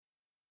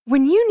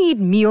When you need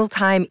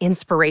mealtime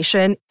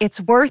inspiration,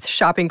 it's worth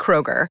shopping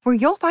Kroger, where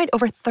you'll find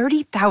over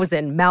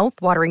 30,000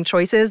 mouth-watering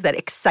choices that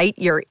excite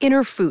your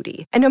inner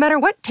foodie. And no matter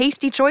what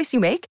tasty choice you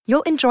make,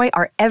 you'll enjoy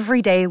our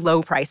everyday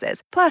low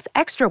prices, plus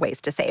extra ways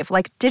to save,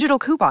 like digital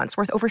coupons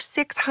worth over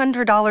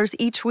 $600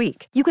 each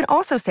week. You can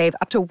also save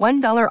up to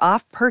 $1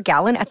 off per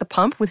gallon at the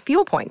pump with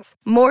fuel points.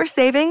 More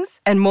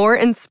savings and more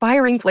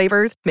inspiring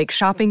flavors make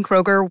shopping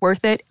Kroger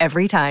worth it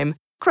every time.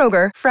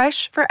 Kroger,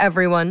 fresh for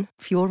everyone.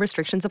 Fuel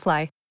restrictions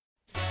apply.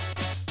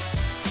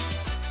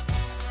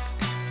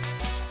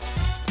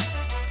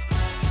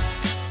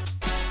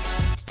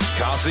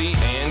 Coffee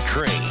and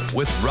Cream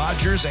with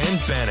Rogers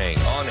and Benning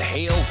on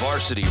Hail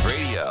Varsity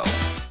Radio.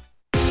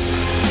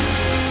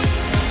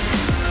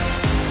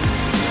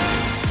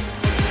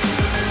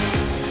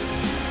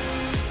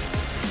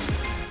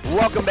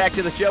 Welcome back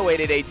to the show,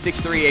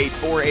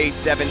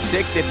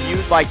 888-638-4876. If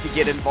you'd like to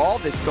get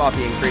involved, it's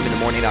Coffee and Cream in the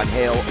morning on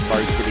Hail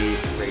Varsity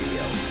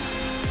Radio.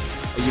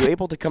 Are you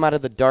able to come out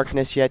of the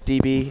darkness yet,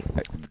 DB?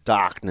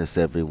 Darkness,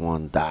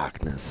 everyone,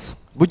 darkness.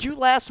 Would you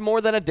last more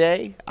than a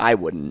day? I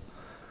wouldn't.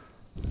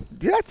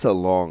 That's a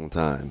long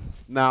time.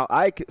 Now,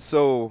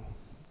 so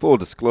full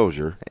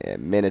disclosure,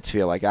 minutes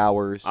feel like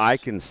hours. I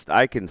can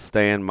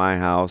stay in my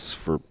house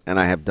for, and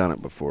I have done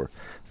it before,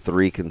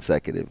 3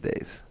 consecutive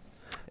days.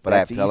 But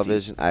That's I have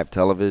television. easy. I have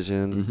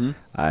television.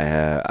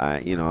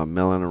 Mm-hmm. I'm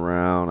milling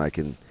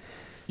around.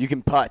 You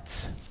can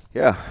putz.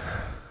 Yeah.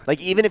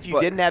 Like, even if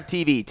you didn't have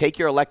TV, take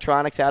your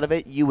electronics out of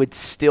it, you would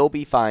still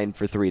be fine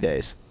for 3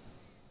 days.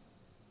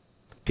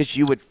 Because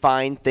you would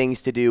find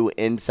things to do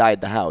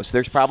inside the house.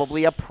 There's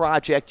probably a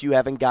project you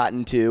haven't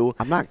gotten to.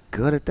 I'm not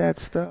good at that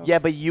stuff. Yeah,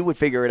 but you would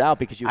figure it out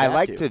because you have to. I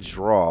like to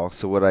draw,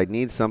 so would I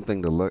need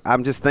something to look?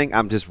 I'm just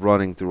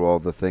running through all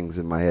the things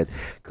in my head.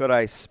 Could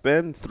I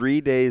spend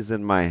 3 days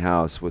in my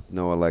house with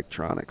no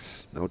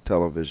electronics, no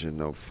television,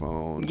 no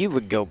phone? You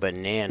would go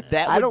bananas.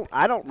 I don't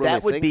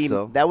really think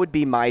so. That would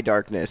be my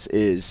darkness,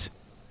 is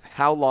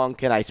how long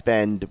can I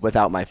spend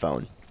without my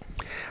phone?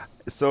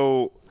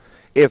 So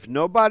if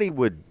nobody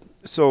would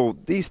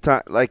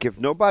if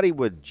nobody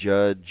would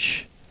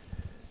judge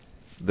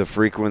the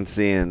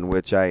frequency in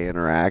which I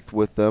interact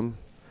with them,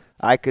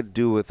 I could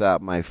do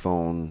without my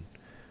phone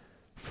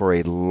for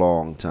a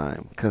long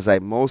time because I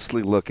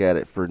mostly look at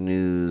it for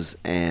news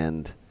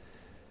and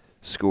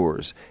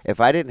scores. If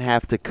I didn't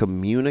have to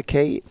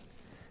communicate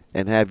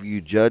and have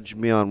you judge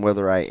me on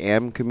whether I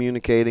am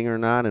communicating or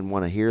not and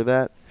want to hear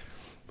that,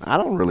 I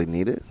don't really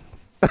need it.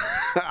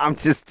 I'm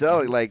just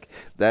telling, like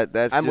that.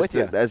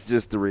 That's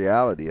just the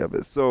reality of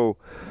it. So,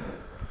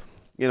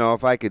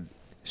 if I could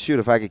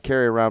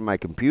carry around my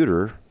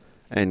computer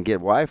and get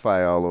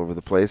Wi-Fi all over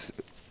the place,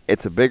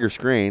 it's a bigger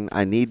screen.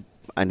 I need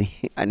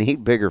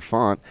bigger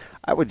font.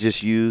 I would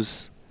just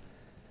use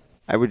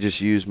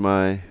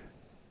my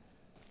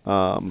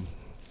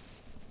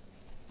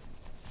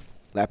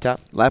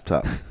Laptop. I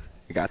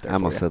got there. I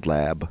almost said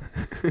lab.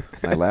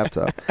 My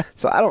laptop.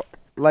 So I don't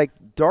like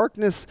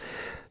darkness.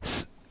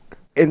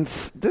 And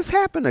this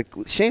happened,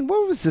 Shane,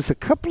 what was this? A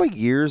couple of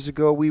years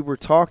ago, we were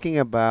talking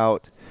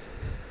about,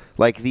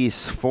 like,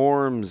 these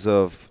forms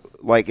of,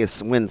 like,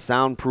 it's when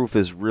soundproof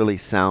is really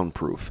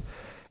soundproof.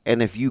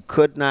 And if you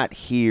could not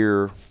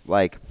hear,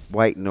 like,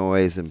 white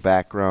noise and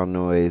background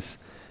noise,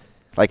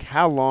 like,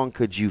 how long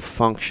could you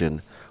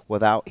function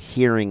without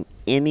hearing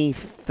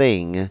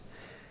anything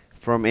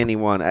from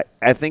anyone?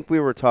 I think we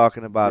were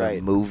talking about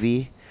a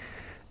movie,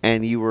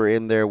 and you were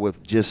in there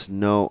with just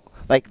no...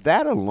 Like,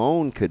 that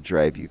alone could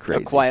drive you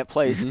crazy. A quiet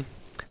place.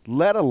 Mm-hmm.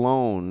 Let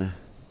alone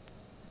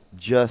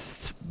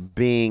just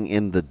being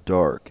in the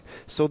dark.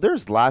 So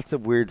there's lots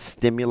of weird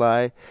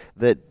stimuli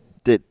that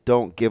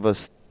don't give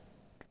us,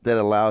 that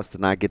allow us to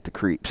not get the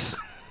creeps.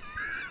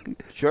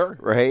 Sure.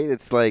 Right?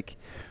 It's like...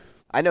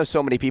 I know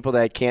so many people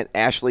that can't,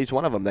 Ashley's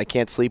one of them, that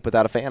can't sleep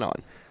without a fan on.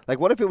 Like,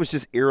 what if it was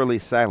just eerily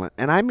silent?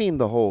 And I mean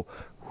the whole...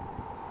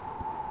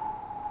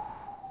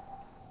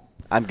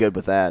 I'm good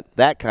with that.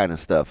 That kind of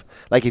stuff.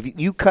 Like, if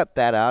you cut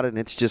that out and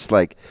it's just,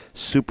 like,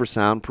 super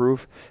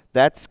soundproof,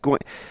 that's going...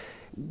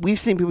 We've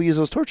seen people use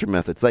those torture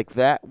methods. Like,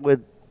 that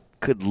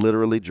could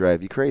literally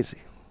drive you crazy.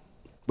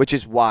 Which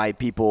is why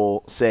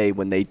people say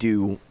when they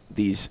do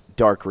these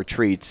dark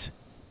retreats,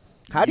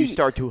 how do you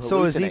start to hallucinate?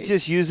 So is he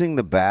just using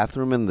the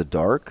bathroom in the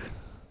dark?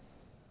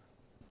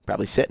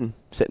 Probably sitting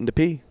to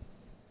pee.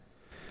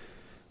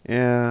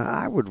 Yeah,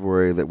 I would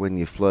worry that when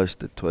you flush,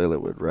 the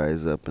toilet would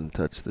rise up and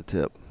touch the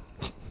tip.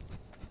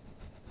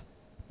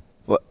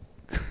 What?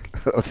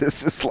 Oh,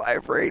 this is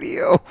live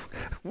radio.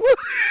 What?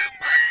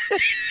 Did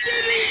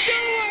he do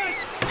it?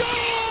 Go!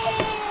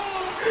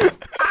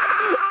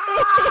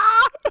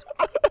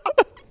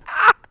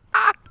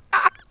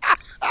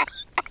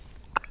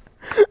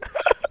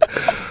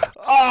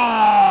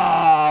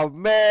 Oh,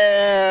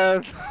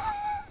 man.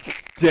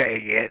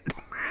 Dang it.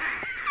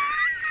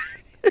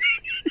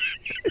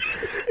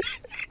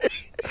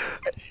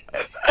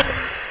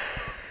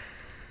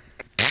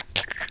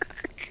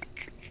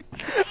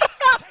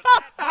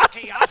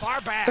 Off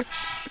our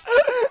backs.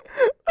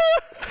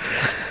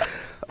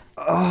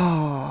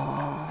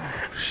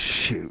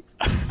 Shoot.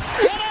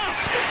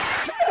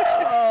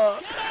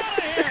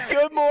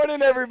 Good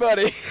morning,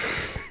 everybody.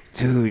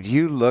 Dude,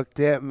 you looked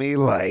at me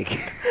like,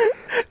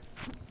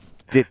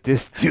 did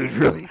this dude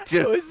really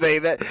just say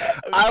that?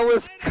 I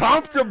was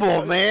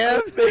comfortable,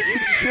 man. Making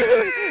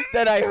sure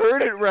that I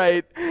heard it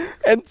right.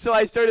 And so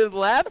I started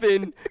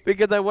laughing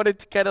because I wanted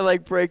to kind of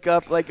like break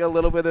up like a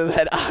little bit of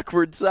that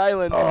awkward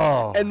silence.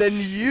 Oh. And then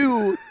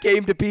you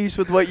came to peace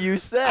with what you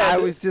said. I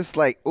was just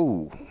like,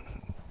 ooh,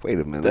 wait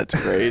a minute. That's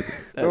great.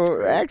 That's No,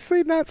 great.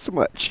 actually, not so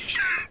much.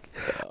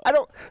 I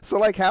don't. So,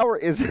 like, how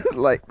is it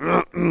like?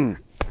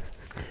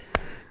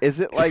 Is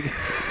it like?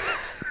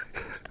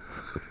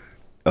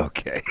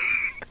 Okay.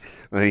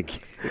 Let me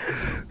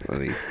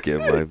get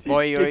my.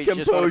 Boy, you Get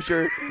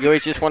composure.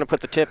 always just want to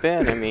put the tip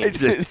in. I mean,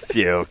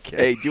 Yeah, okay.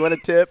 Hey, do you want a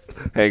tip?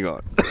 Hang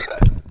on.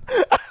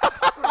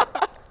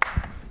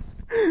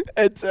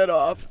 And set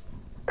off.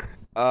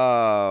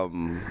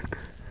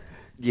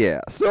 Yeah.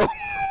 So,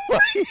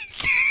 like,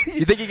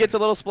 You think he gets a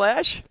little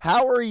splash?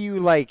 how are you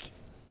like?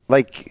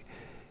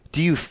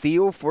 Do you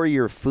feel for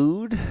your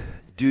food?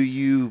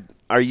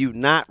 Are you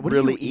not What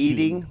really are you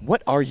eating?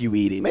 What are you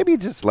eating? Maybe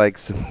just like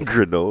some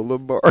granola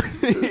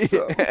bars or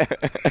something.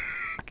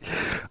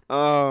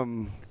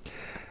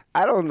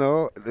 I don't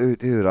know.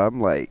 Dude,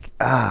 I'm like,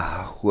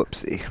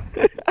 whoopsie.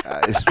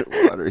 Eyes are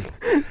watering.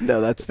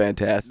 No, that's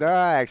fantastic. No,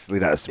 actually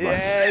not so much.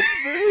 Yeah, it's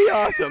pretty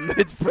awesome.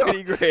 It's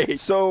pretty great.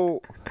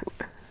 So,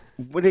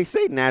 when they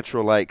say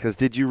natural light, because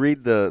did you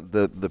read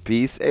the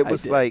piece? It I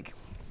was did. like,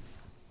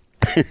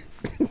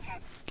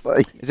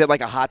 like, Is it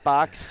like a hot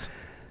box?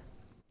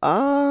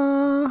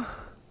 yeah,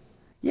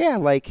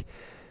 like,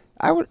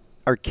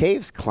 are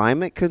caves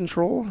climate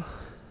control?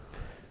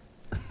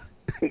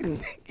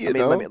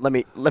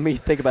 Let me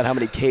think about how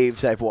many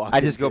caves I've walked.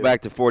 I just go into.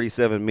 back to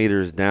 47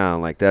 meters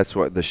down. Like, that's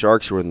what the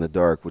sharks were in the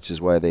dark, which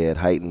is why they had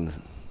heightened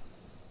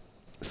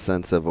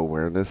sense of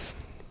awareness.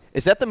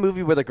 Is that the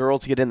movie where the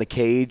girls get in the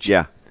cage?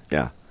 Yeah.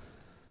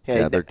 Hey,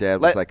 Yeah, their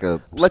dad was like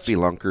a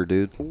spelunker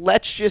dude.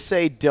 Let's just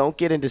say don't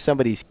get into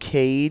somebody's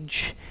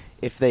cage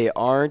if they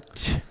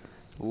aren't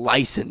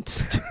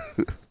licensed.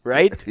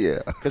 Right? Yeah.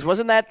 Because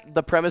wasn't that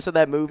the premise of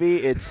that movie?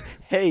 It's,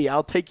 hey,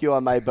 I'll take you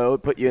on my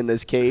boat, put you in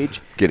this cage.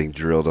 Getting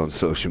drilled on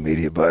social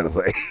media, by the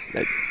way.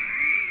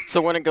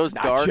 so when it goes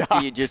dark,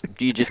 do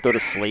you just go to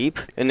sleep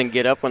and then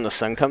get up when the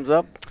sun comes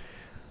up?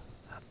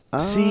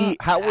 See,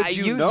 how would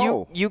you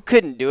know? You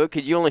couldn't do it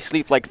because you only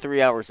sleep like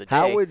 3 hours a day.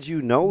 How would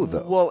you know,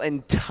 though? well,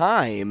 in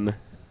time,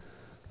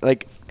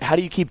 like, how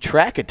do you keep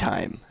track of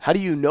time? How do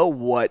you know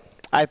what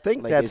I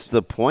think like, that's it's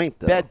the point,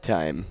 though.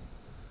 bedtime?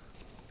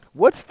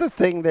 What's the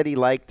thing that he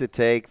liked to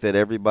take that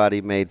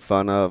everybody made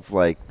fun of,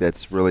 like,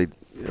 that's really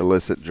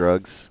illicit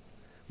drugs?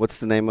 What's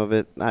the name of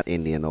it? Not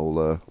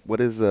Indianola. What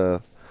is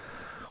it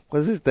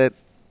that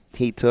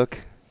he took?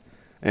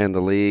 And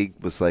the league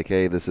was like,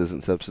 hey, this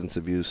isn't substance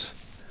abuse.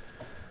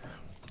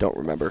 Don't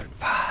remember.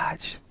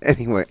 Fudge.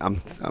 Anyway, I'm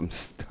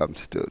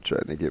still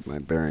trying to get my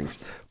bearings.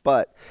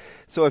 But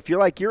so if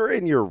you're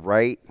in your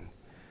right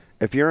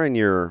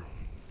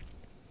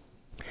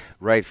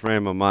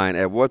frame of mind,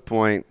 at what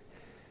point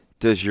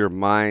does your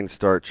mind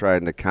start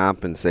trying to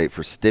compensate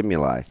for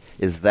stimuli?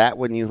 Is that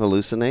when you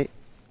hallucinate?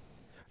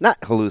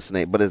 Not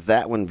hallucinate, but is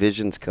that when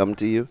visions come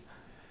to you?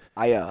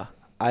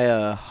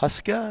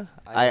 Ayahuasca?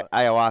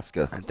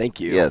 Ayahuasca. Thank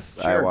you. Yes,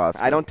 Sure.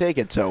 ayahuasca. I don't take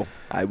it, so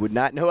I would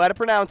not know how to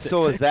pronounce it.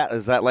 So is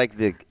that like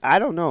I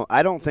don't know.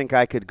 I don't think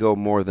I could go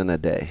more than a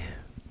day,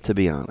 to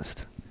be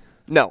honest.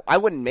 No, I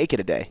wouldn't make it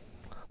a day.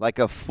 Like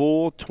a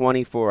full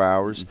 24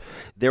 hours,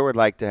 there would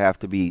have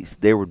to be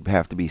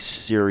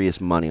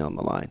serious money on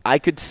the line. I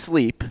could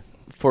sleep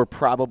for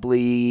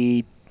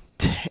probably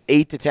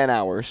 8 to 10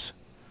 hours,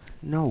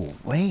 No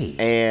way.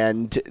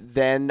 and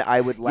then I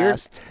would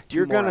last.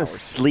 You're 2 more gonna hours.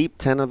 sleep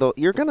 10 of those.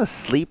 You're gonna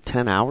sleep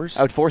 10 hours.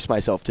 I would force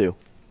myself to.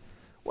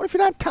 What if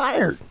you're not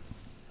tired?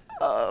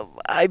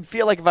 I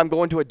feel like if I'm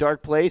going to a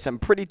dark place, I'm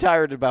pretty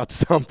tired about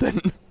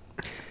something.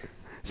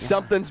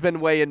 Something's been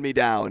weighing me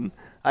down.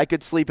 I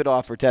could sleep it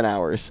off for 10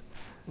 hours.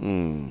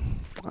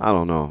 I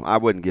don't know. I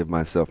wouldn't give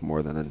myself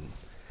more than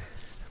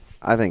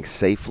I think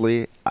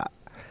safely.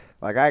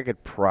 I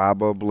could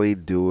probably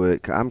do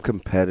it. I'm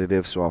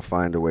competitive, so I'll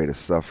find a way to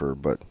suffer.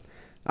 But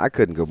I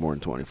couldn't go more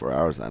than 24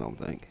 hours. I don't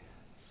think.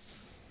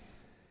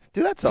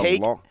 Dude, that's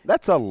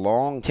a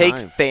long Take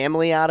time.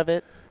 family out of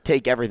it.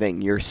 Take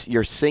everything. You're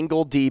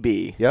single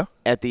DB. Yeah.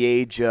 At the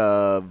age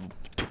of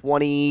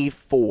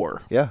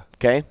 24. Yeah.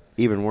 Okay.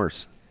 Even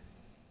worse.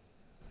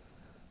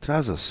 Dude, I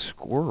was a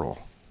squirrel.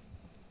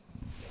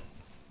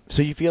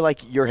 So you feel like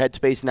your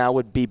headspace now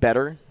would be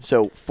better?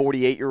 So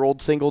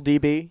 48-year-old single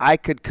DB? I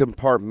could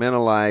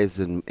compartmentalize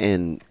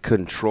and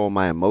control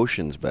my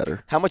emotions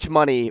better. How much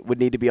money would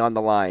need to be on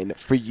the line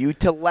for you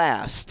to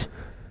last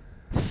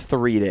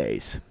 3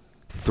 days?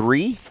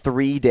 3?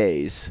 3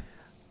 days.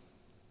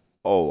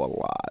 Oh, a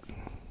lot.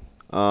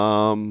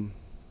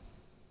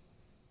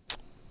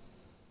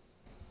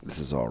 This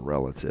is all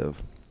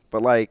relative.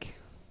 But, like,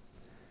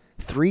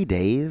 3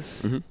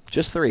 days?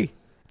 Just 3.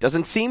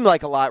 Doesn't seem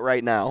like a lot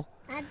right now.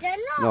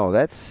 No,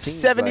 that seems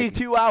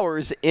 72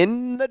 hours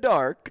in the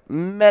dark,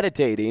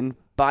 meditating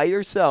by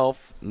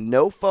yourself,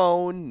 no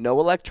phone, no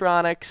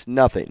electronics,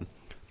 nothing.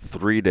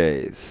 3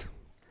 days.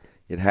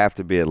 It'd have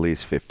to be at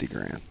least 50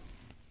 grand.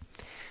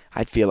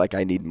 I'd feel like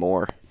I need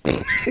more.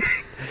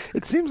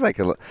 It seems like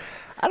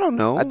I don't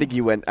know. I think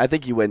you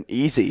went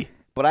easy.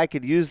 But I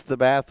could use the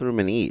bathroom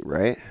and eat,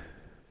 right?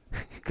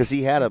 Because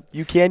he had a.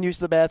 You can use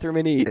the bathroom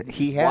and eat.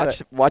 He had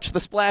watch the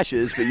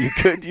splashes, but you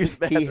could use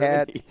the bathroom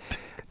and eat.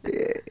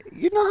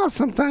 You know how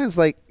sometimes,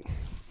 like,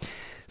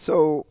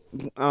 so,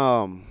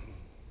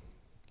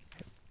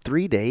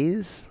 3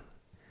 days?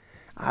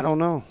 I don't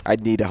know.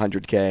 I'd need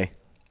 $100K.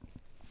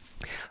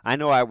 I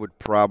know I would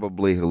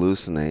probably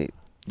hallucinate.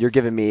 You're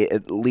giving me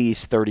at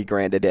least 30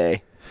 grand a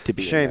day to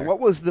be in Shane, there. what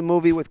was the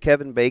movie with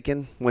Kevin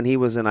Bacon when he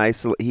was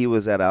he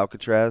was at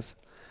Alcatraz,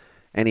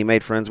 and he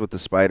made friends with the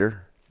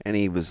spider, and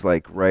he was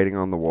like writing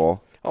on the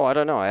wall? Oh, I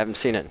don't know. I haven't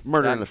seen it.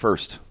 Murder in the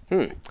First.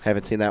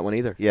 Haven't seen that one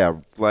either. Yeah,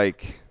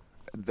 like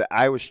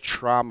I was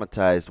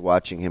traumatized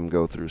watching him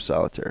go through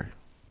solitary.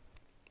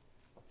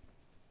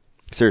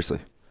 Seriously.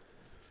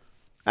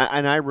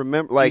 And I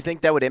remember, like, do you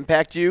think that would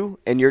impact you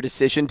and your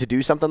decision to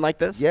do something like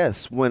this?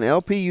 yes, when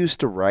LP used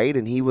to write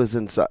and he was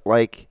inside,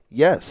 like,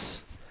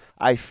 yes,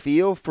 I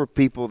feel for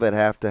people that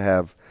have to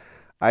have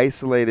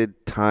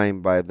isolated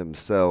time by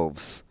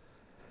themselves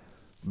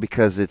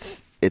because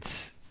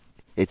it's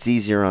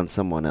easier on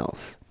someone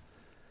else.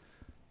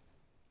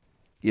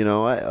 You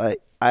know,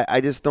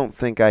 I just don't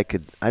think I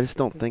could. I just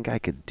don't think I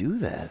could do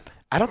that.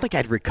 I don't think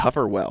I'd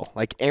recover well.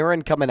 Like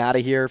Aaron coming out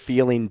of here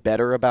feeling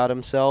better about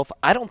himself,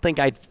 I don't think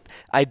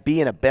I'd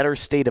be in a better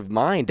state of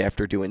mind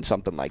after doing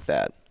something like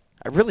that.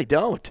 I really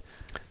don't.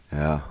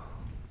 Yeah.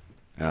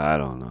 I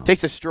don't know. It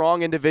takes a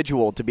strong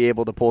individual to be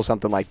able to pull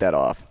something like that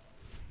off.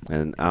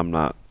 And I'm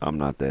not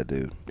that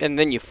dude. And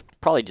then you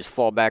probably just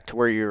fall back to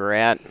where you were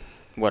at,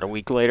 a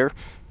week later?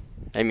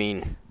 I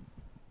mean,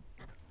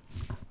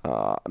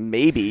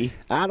 maybe.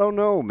 I don't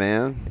know,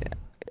 man.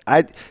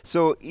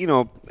 So you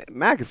know,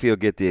 McAfee will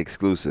get the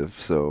exclusive.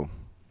 So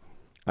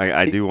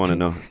I do want to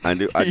know. I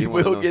do. You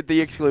will get the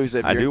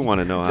exclusive. I do want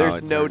to know how. There's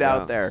it no turned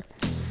doubt out. there.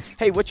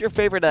 Hey, what's your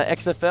favorite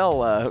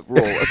XFL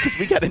rule? Because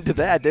we got into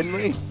that, didn't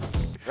we?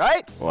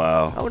 Right?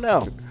 Wow. Oh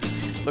no.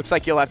 Looks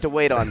like you'll have to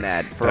wait on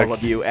that for all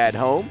of you at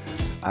home.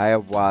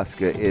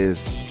 Ayahuasca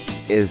is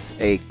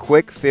a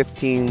quick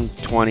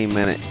 15-20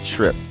 minute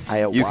trip.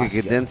 Ayahuasca. You could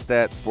condense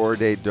that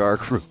 4-day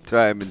darkroom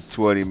time in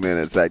 20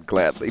 minutes. I'd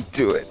gladly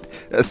do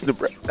it. That's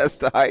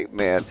the hype,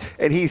 man.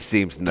 And he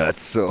seems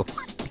nuts, so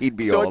he'd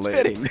be So all it's in.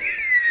 fitting.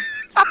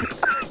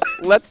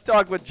 Let's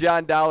talk with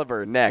John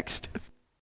Dolliver next.